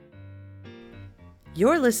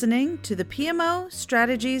You're listening to the PMO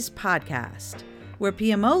Strategies Podcast, where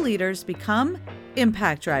PMO leaders become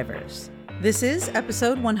impact drivers. This is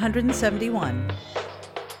episode 171.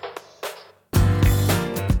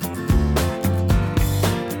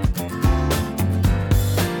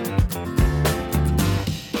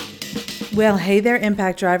 Well, hey there,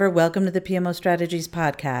 Impact Driver. Welcome to the PMO Strategies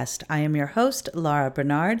Podcast. I am your host, Laura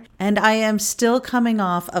Bernard, and I am still coming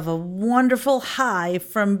off of a wonderful high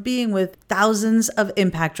from being with thousands of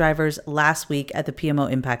Impact Drivers last week at the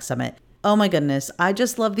PMO Impact Summit. Oh my goodness, I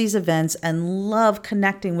just love these events and love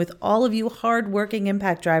connecting with all of you hardworking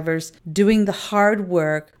Impact Drivers doing the hard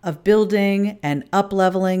work of building and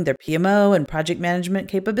up-leveling their PMO and project management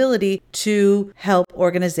capability to help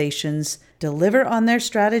organizations deliver on their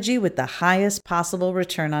strategy with the highest possible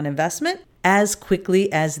return on investment as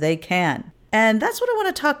quickly as they can. And that's what I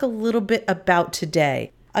want to talk a little bit about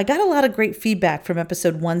today. I got a lot of great feedback from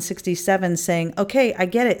episode 167 saying, okay, I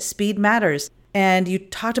get it, speed matters. And you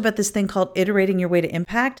talked about this thing called iterating your way to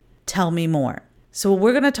impact. Tell me more. So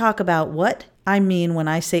we're going to talk about what I mean when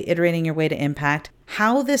I say iterating your way to impact,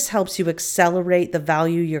 how this helps you accelerate the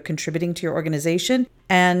value you're contributing to your organization,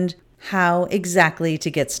 and how exactly to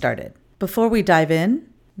get started. Before we dive in,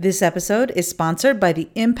 this episode is sponsored by the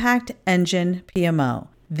Impact Engine PMO.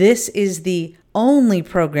 This is the only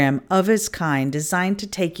program of its kind designed to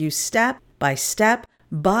take you step by step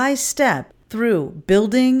through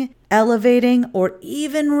building, elevating, or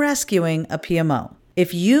even rescuing a PMO.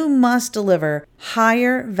 If you must deliver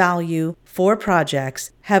higher value for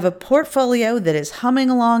projects, have a portfolio that is humming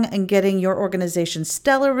along and getting your organization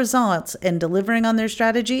stellar results and delivering on their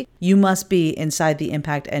strategy, you must be inside the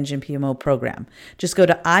Impact Engine PMO program. Just go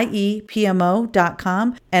to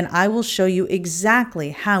iepmo.com and I will show you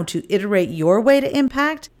exactly how to iterate your way to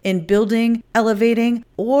impact in building, elevating,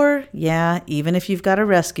 or even if you've got to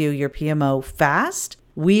rescue your PMO fast.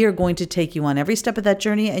 We are going to take you on every step of that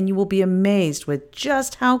journey, and you will be amazed with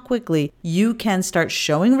just how quickly you can start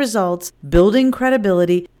showing results, building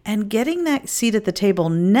credibility, and getting that seat at the table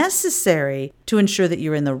necessary to ensure that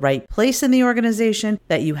you're in the right place in the organization,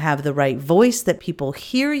 that you have the right voice, that people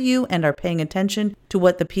hear you and are paying attention to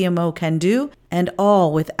what the PMO can do, and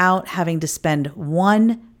all without having to spend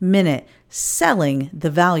 1 minute selling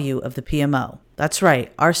the value of the PMO. That's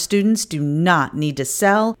right. Our students do not need to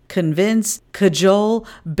sell, convince, cajole,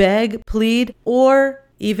 beg, plead, or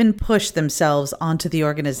even push themselves onto the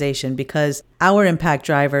organization because our impact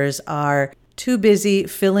drivers are too busy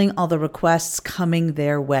filling all the requests coming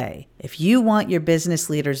their way. If you want your business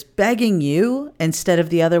leaders begging you instead of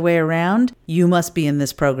the other way around, you must be in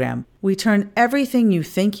this program. We turn everything you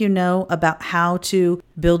think you know about how to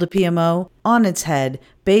build a PMO on its head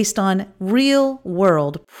based on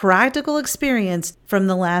real-world practical experience from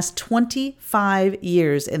the last 25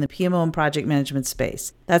 years in the PMO and project management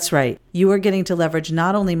space. That's right. You are getting to leverage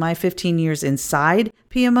not only my 15 years inside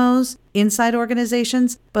PMOs, inside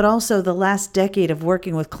organizations, but also the last decade of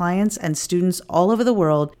working with clients and students all over the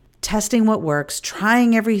world, testing what works,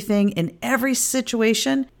 trying everything in every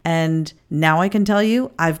situation. And now I can tell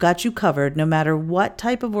you, I've got you covered no matter what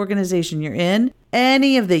type of organization you're in.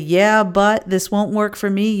 Any of the but this won't work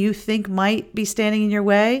for me you think might be standing in your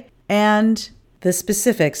way, and the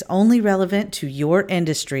specifics only relevant to your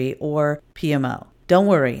industry or PMO. Don't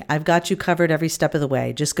worry, I've got you covered every step of the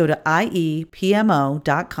way. Just go to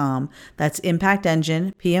iepmo.com, that's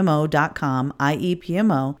impactenginepmo.com,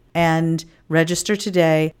 iepmo, and register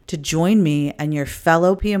today to join me and your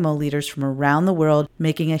fellow PMO leaders from around the world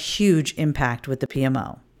making a huge impact with the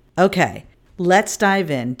PMO. Okay, let's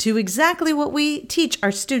dive in to exactly what we teach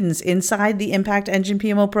our students inside the Impact Engine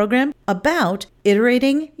PMO program about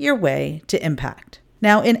iterating your way to impact.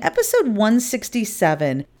 Now, in episode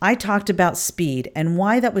 167, I talked about speed and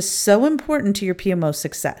why that was so important to your PMO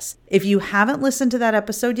success. If you haven't listened to that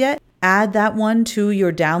episode yet, add that one to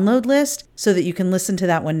your download list so that you can listen to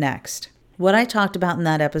that one next. What I talked about in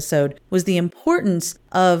that episode was the importance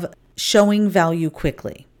of showing value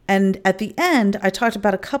quickly. And at the end, I talked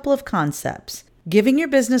about a couple of concepts. Giving your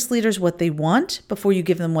business leaders what they want before you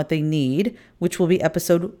give them what they need, which will be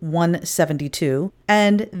episode 172,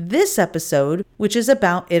 and this episode, which is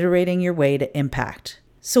about iterating your way to impact.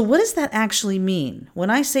 So what does that actually mean? When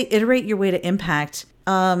I say iterate your way to impact,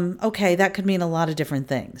 that could mean a lot of different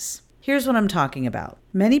things. Here's what I'm talking about.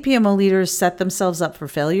 Many PMO leaders set themselves up for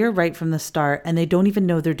failure right from the start, and they don't even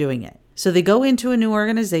know they're doing it. So they go into a new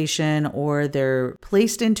organization or they're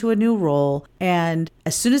placed into a new role, and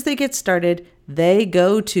as soon as they get started, they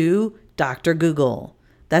go to Dr. Google.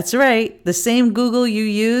 That's right, the same Google you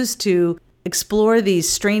use to explore these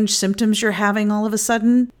strange symptoms you're having all of a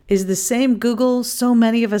sudden is the same Google so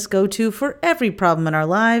many of us go to for every problem in our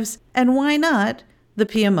lives, and why not the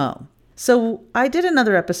PMO? So I did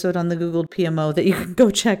another episode on the Googled PMO that you can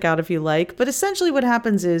go check out if you like, but essentially what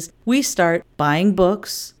happens is we start buying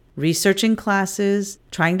books, researching classes,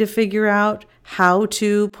 trying to figure out how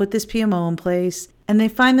to put this PMO in place, and they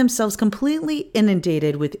find themselves completely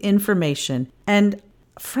inundated with information. And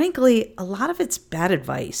frankly, a lot of it's bad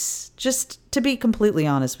advice, just to be completely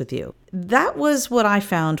honest with you. That was what I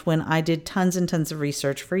found when I did tons and tons of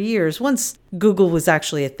research for years, once Google was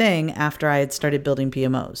actually a thing after I had started building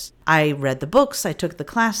PMOs. I read the books, I took the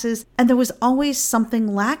classes, and there was always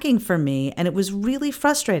something lacking for me, and it was really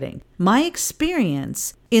frustrating. My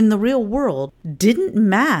experience in the real world didn't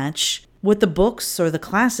match what the books or the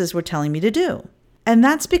classes were telling me to do. And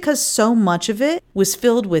that's because so much of it was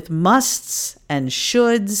filled with musts and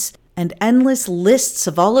shoulds and endless lists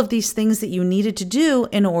of all of these things that you needed to do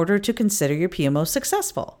in order to consider your PMO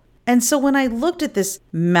successful. And so when I looked at this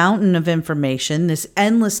mountain of information, this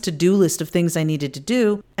endless to-do list of things I needed to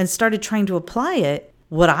do, and started trying to apply it,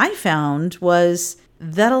 what I found was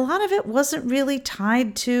that a lot of it wasn't really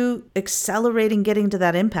tied to accelerating getting to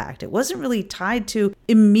that impact. It wasn't really tied to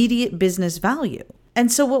immediate business value. And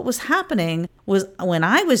so what was happening was when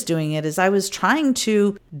I was doing it is I was trying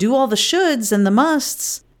to do all the shoulds and the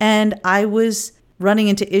musts, and I was running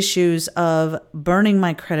into issues of burning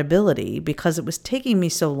my credibility because it was taking me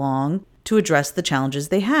so long to address the challenges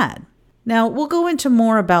they had. Now, we'll go into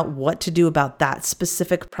more about what to do about that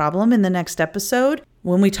specific problem in the next episode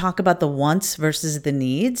when we talk about the wants versus the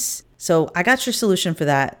needs. So I got your solution for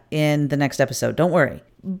that in the next episode. Don't worry.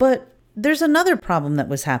 But there's another problem that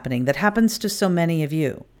was happening that happens to so many of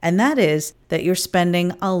you, and that is that you're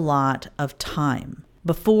spending a lot of time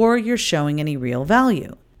before you're showing any real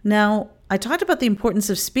value. Now, I talked about the importance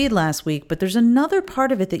of speed last week, but there's another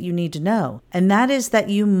part of it that you need to know, and that is that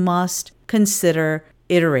you must consider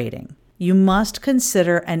iterating. You must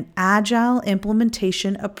consider an agile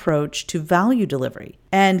implementation approach to value delivery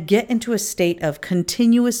and get into a state of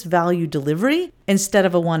continuous value delivery instead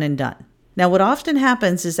of a one and done. Now, what often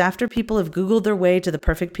happens is after people have Googled their way to the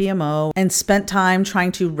perfect PMO and spent time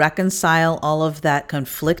trying to reconcile all of that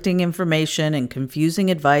conflicting information and confusing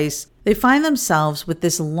advice, they find themselves with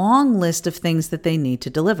this long list of things that they need to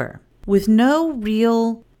deliver, with no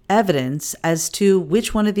real evidence as to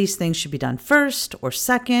which one of these things should be done first or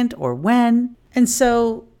second or when. And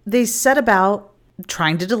so they set about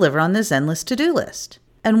trying to deliver on this endless to-do list.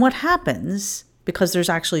 And what happens, because there's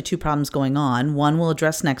actually two problems going on, one we'll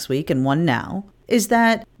address next week and one now, is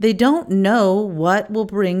that they don't know what will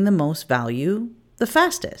bring the most value the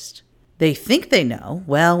fastest. They think they know,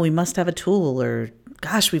 well, we must have a tool, or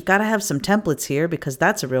gosh, we've got to have some templates here because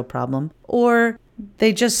that's a real problem. Or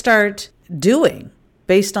they just start doing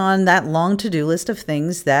based on that long to-do list of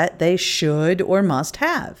things that they should or must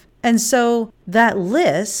have. And so that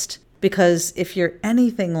list, because if you're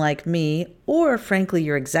anything like me, or frankly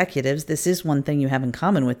your executives, this is one thing you have in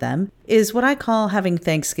common with them, is what I call having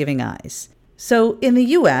Thanksgiving eyes. So in the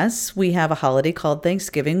US, we have a holiday called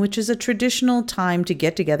Thanksgiving, which is a traditional time to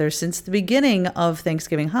get together since the beginning of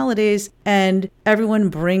Thanksgiving holidays, and everyone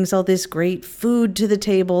brings all this great food to the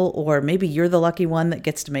table, or maybe you're the lucky one that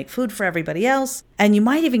gets to make food for everybody else, and you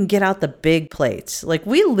might even get out the big plates. Like,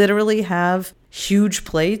 we literally have huge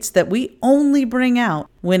plates that we only bring out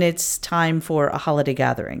when it's time for a holiday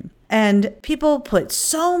gathering. And people put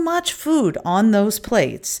so much food on those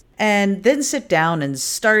plates and then sit down and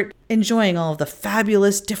start enjoying all of the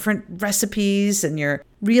fabulous different recipes, and you're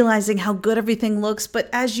realizing how good everything looks. But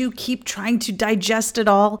as you keep trying to digest it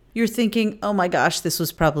all, you're thinking, oh my gosh, this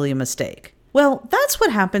was probably a mistake. Well, that's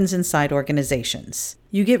what happens inside organizations.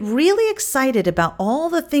 You get really excited about all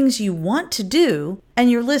the things you want to do,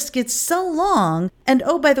 and your list gets so long. And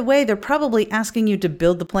oh, by the way, they're probably asking you to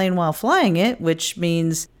build the plane while flying it, which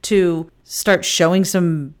means to start showing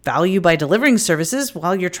some value by delivering services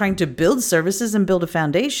while you're trying to build services and build a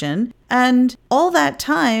foundation. And all that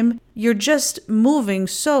time, you're just moving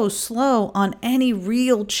so slow on any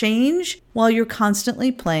real change while you're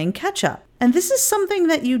constantly playing catch up. And this is something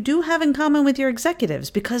that you do have in common with your executives,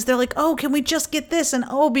 because they're like, oh, can we just get this? And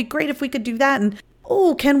oh, it'd be great if we could do that. And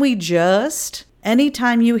oh, can we just?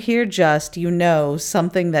 Anytime you hear just, you know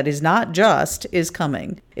something that is not just is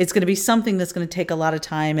coming. It's going to be something that's going to take a lot of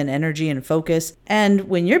time and energy and focus. And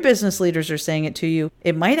when your business leaders are saying it to you,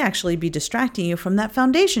 it might actually be distracting you from that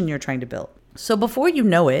foundation you're trying to build. So before you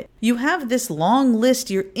know it, you have this long list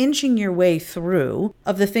you're inching your way through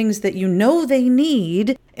of the things that you know they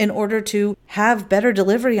need in order to have better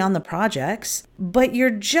delivery on the projects, but you're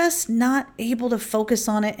just not able to focus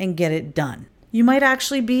on it and get it done. You might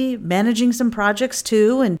actually be managing some projects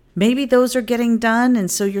too, and maybe those are getting done, and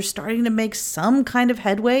so you're starting to make some kind of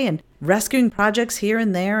headway and rescuing projects here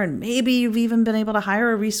and there, and maybe you've even been able to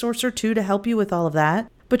hire a resource or two to help you with all of that.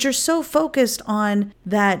 But you're so focused on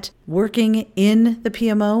that working in the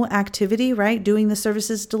PMO activity, right? Doing the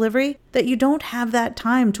services delivery, that you don't have that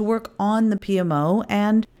time to work on the PMO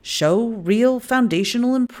and show real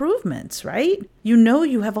foundational improvements, right? You know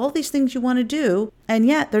you have all these things you want to do, and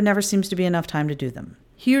yet there never seems to be enough time to do them.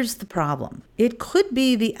 Here's the problem. It could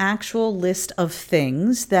be the actual list of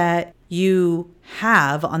things that you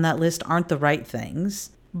have on that list aren't the right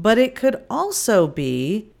things, but it could also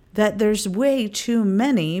be that there's way too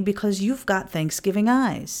many because you've got Thanksgiving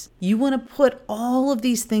eyes. You want to put all of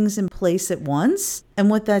these things in place at once, and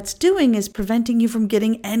what that's doing is preventing you from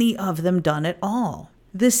getting any of them done at all.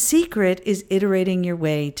 The secret is iterating your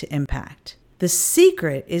way to impact. The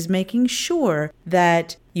secret is making sure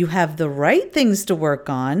that you have the right things to work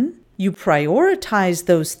on, you prioritize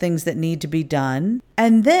those things that need to be done,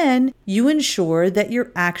 and then you ensure that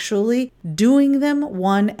you're actually doing them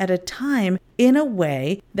one at a time in a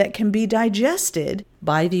way that can be digested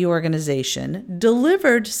by the organization,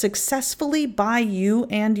 delivered successfully by you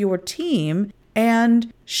and your team,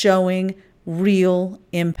 and showing real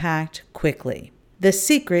impact quickly. The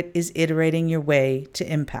secret is iterating your way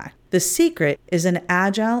to impact. The secret is an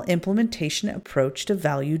agile implementation approach to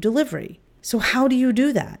value delivery. So how do you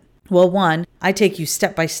do that? Well, one, I take you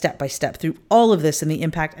step by step through all of this in the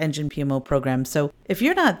Impact Engine PMO program. So if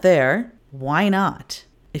you're not there, why not?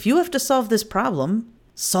 If you have to solve this problem,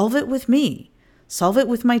 solve it with me. Solve it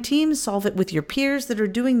with my team, solve it with your peers that are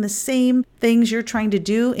doing the same things you're trying to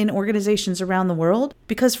do in organizations around the world,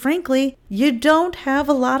 because frankly, you don't have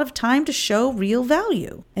a lot of time to show real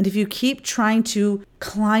value. And if you keep trying to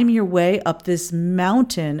climb your way up this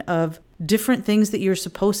mountain of different things that you're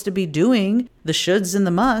supposed to be doing, the shoulds and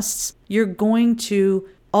the musts, you're going to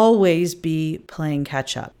always be playing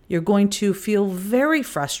catch up. You're going to feel very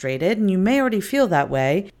frustrated, and you may already feel that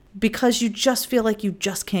way because you just feel like you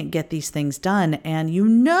just can't get these things done. And you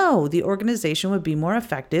know the organization would be more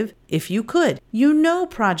effective if you could. You know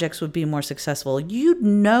projects would be more successful. You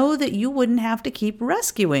know that you wouldn't have to keep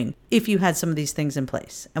rescuing if you had some of these things in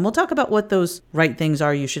place. And we'll talk about what those right things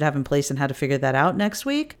are you should have in place and how to figure that out next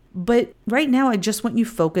week. But right now, I just want you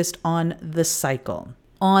focused on the cycle,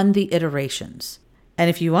 on the iterations. And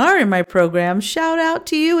if you are in my program, shout out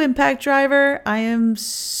to you, Impact Driver. I am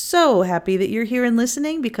so happy that you're here and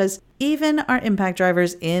listening, because even our Impact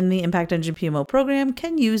Drivers in the Impact Engine PMO program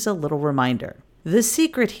can use a little reminder. The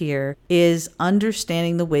secret here is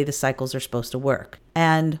understanding the way the cycles are supposed to work.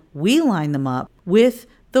 And we line them up with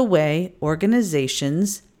the way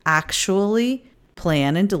organizations actually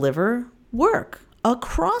plan and deliver work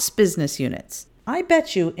across business units. I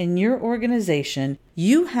bet you in your organization,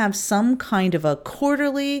 you have some kind of a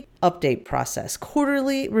quarterly update process,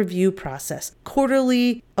 quarterly review process,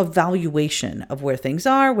 quarterly evaluation of where things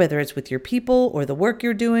are, whether it's with your people or the work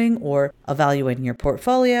you're doing or evaluating your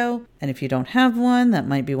portfolio. And if you don't have one, that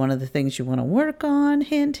might be one of the things you want to work on,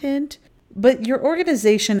 hint, hint. But your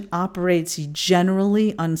organization operates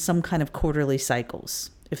generally on some kind of quarterly cycles.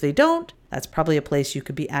 If they don't, that's probably a place you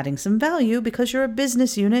could be adding some value, because you're a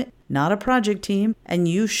business unit, not a project team, and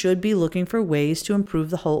you should be looking for ways to improve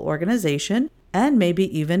the whole organization and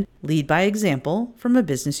maybe even lead by example from a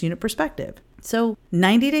business unit perspective. So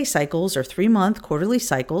 90-day cycles or 3-month quarterly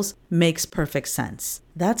cycles makes perfect sense.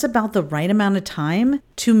 That's about the right amount of time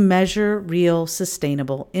to measure real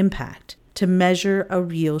sustainable impact, to measure a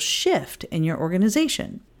real shift in your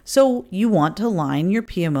organization. So you want to align your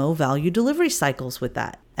PMO value delivery cycles with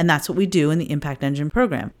that. And that's what we do in the Impact Engine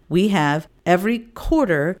program. We have every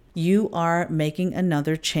quarter, you are making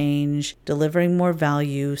another change, delivering more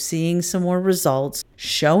value, seeing some more results,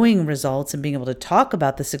 showing results, and being able to talk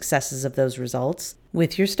about the successes of those results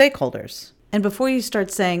with your stakeholders. And before you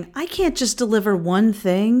start saying, I can't just deliver one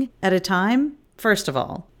thing at a time, first of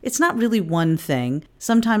all, it's not really one thing.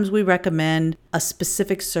 Sometimes we recommend a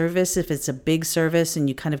specific service if it's a big service and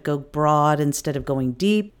you kind of go broad instead of going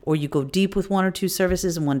deep, or you go deep with 1 or 2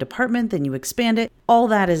 services in one department, then you expand it. All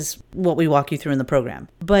that is what we walk you through in the program.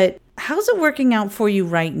 But how's it working out for you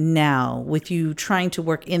right now with you trying to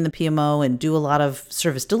work in the PMO and do a lot of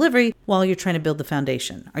service delivery while you're trying to build the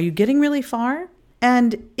foundation? Are you getting really far?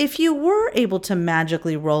 And if you were able to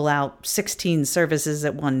magically roll out 16 services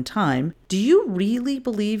at one time, do you really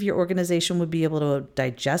believe your organization would be able to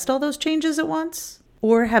digest all those changes at once?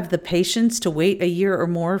 Or have the patience to wait a year or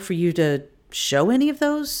more for you to show any of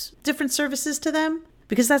those different services to them?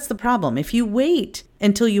 Because that's the problem. If you wait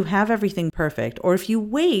until you have everything perfect, or if you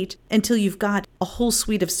wait until you've got a whole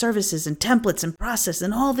suite of services and templates and process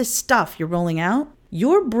and all this stuff you're rolling out,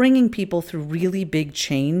 you're bringing people through really big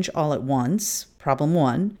change all at once, problem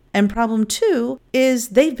one. And problem two is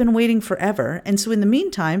they've been waiting forever. And so in the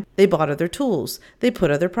meantime, they bought other tools. They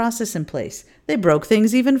put other process in place. They broke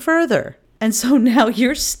things even further. And so now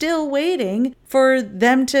you're still waiting for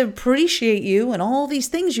them to appreciate you and all these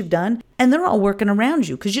things you've done, and they're all working around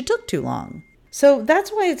you because you took too long. So that's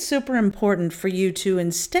why it's super important for you to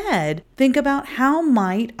instead think about how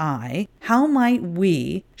might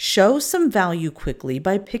we show some value quickly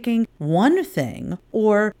by picking one thing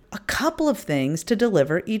or a couple of things to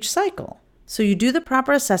deliver each cycle. So you do the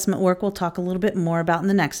proper assessment work we'll talk a little bit more about in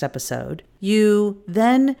the next episode. You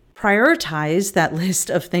then prioritize that list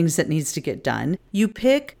of things that needs to get done. You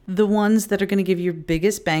pick the ones that are going to give you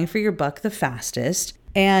biggest bang for your buck the fastest,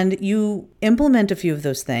 and you implement a few of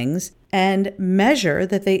those things and measure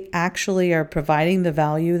that they actually are providing the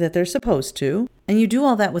value that they're supposed to. And you do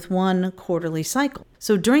all that with one quarterly cycle.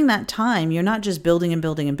 So during that time, you're not just building and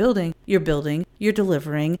building and building. You're building, you're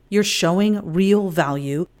delivering, you're showing real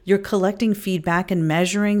value. You're collecting feedback and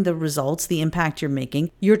measuring the results, the impact you're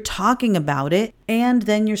making. You're talking about it. And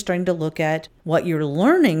then you're starting to look at what you're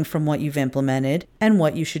learning from what you've implemented and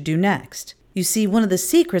what you should do next. You see, one of the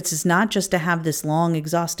secrets is not just to have this long,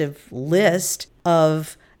 exhaustive list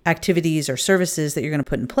of activities or services that you're going to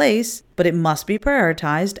put in place, but it must be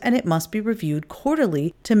prioritized and it must be reviewed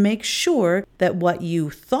quarterly to make sure that what you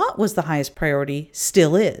thought was the highest priority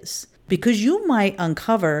still is. Because you might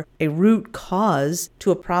uncover a root cause to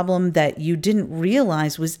a problem that you didn't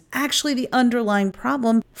realize was actually the underlying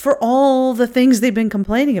problem for all the things they've been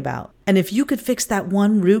complaining about. And if you could fix that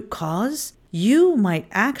one root cause, you might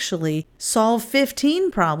actually solve 15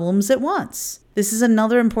 problems at once. This is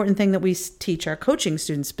another important thing that we teach our coaching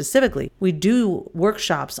students specifically. We do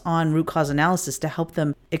workshops on root cause analysis to help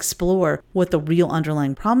them explore what the real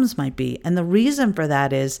underlying problems might be. And the reason for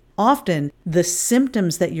that is often the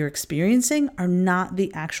symptoms that you're experiencing are not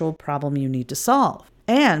the actual problem you need to solve.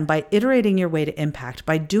 And by iterating your way to impact,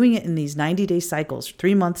 by doing it in these 90-day cycles,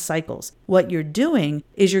 3-month cycles, what you're doing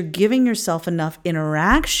is you're giving yourself enough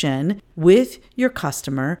interaction with your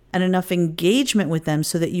customer and enough engagement with them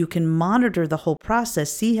so that you can monitor the whole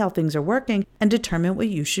process, see how things are working, and determine what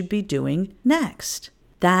you should be doing next.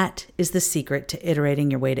 That is the secret to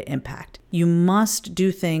iterating your way to impact. You must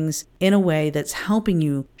do things in a way that's helping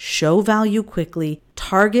you show value quickly,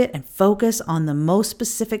 target and focus on the most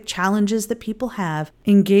specific challenges that people have,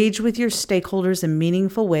 engage with your stakeholders in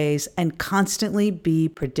meaningful ways, and constantly be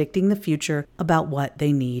predicting the future about what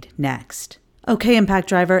they need next. Okay, Impact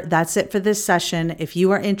Driver, that's it for this session. If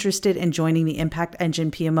you are interested in joining the Impact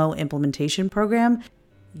Engine PMO implementation program,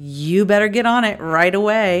 you better get on it right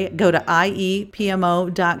away. Go to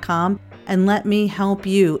iepmo.com and let me help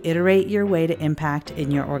you iterate your way to impact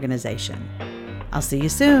in your organization. I'll see you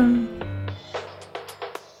soon.